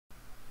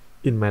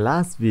In my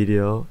last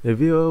video, a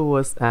viewer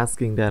was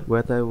asking that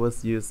whether I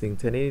was using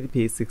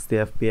 1080p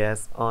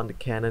 60fps on the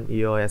Canon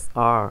EOS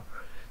R.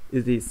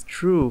 It is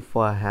true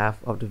for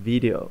half of the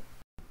video.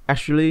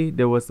 Actually,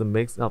 there was a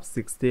mix of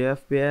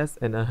 60fps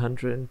and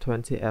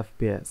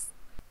 120fps.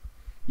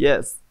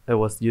 Yes, I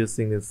was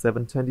using the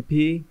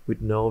 720p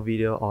with no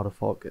video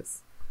autofocus.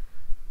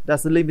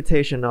 That's a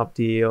limitation of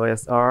the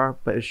EOS R,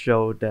 but it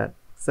showed that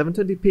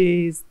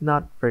 720p is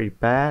not very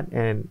bad,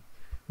 and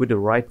with the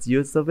right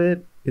use of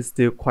it, it's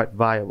still quite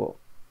viable.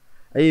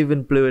 I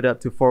even blew it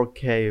up to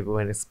 4K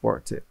when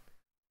exported.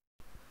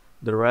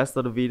 The rest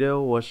of the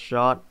video was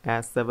shot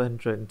at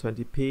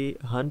 720p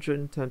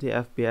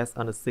 120fps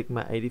on the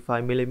Sigma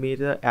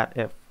 85mm at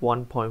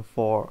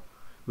f1.4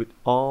 with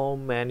all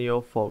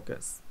manual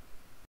focus.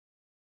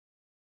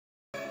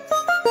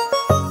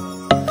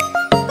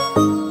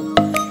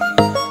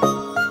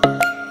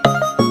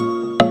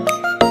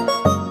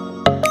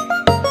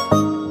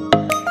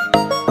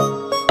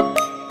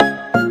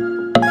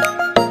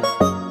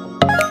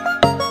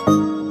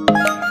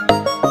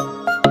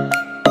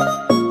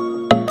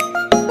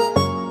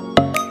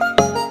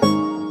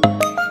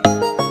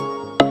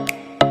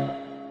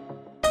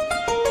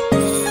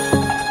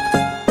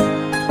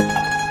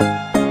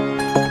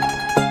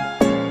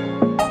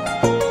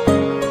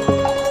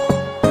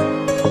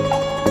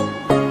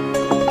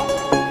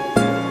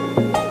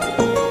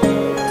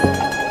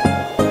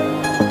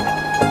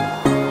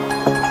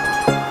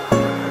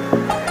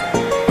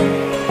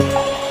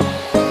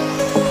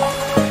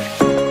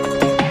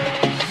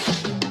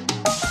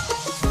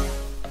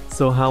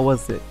 So how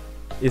was it?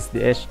 Is the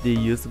HD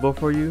usable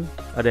for you?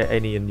 Are there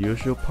any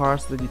unusual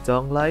parts that you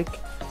don't like?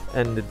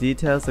 And the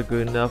details are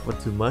good enough or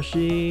too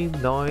mushy,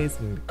 noise,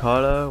 and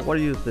color? What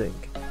do you think?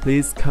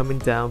 Please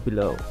comment down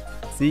below.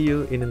 See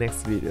you in the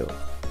next video.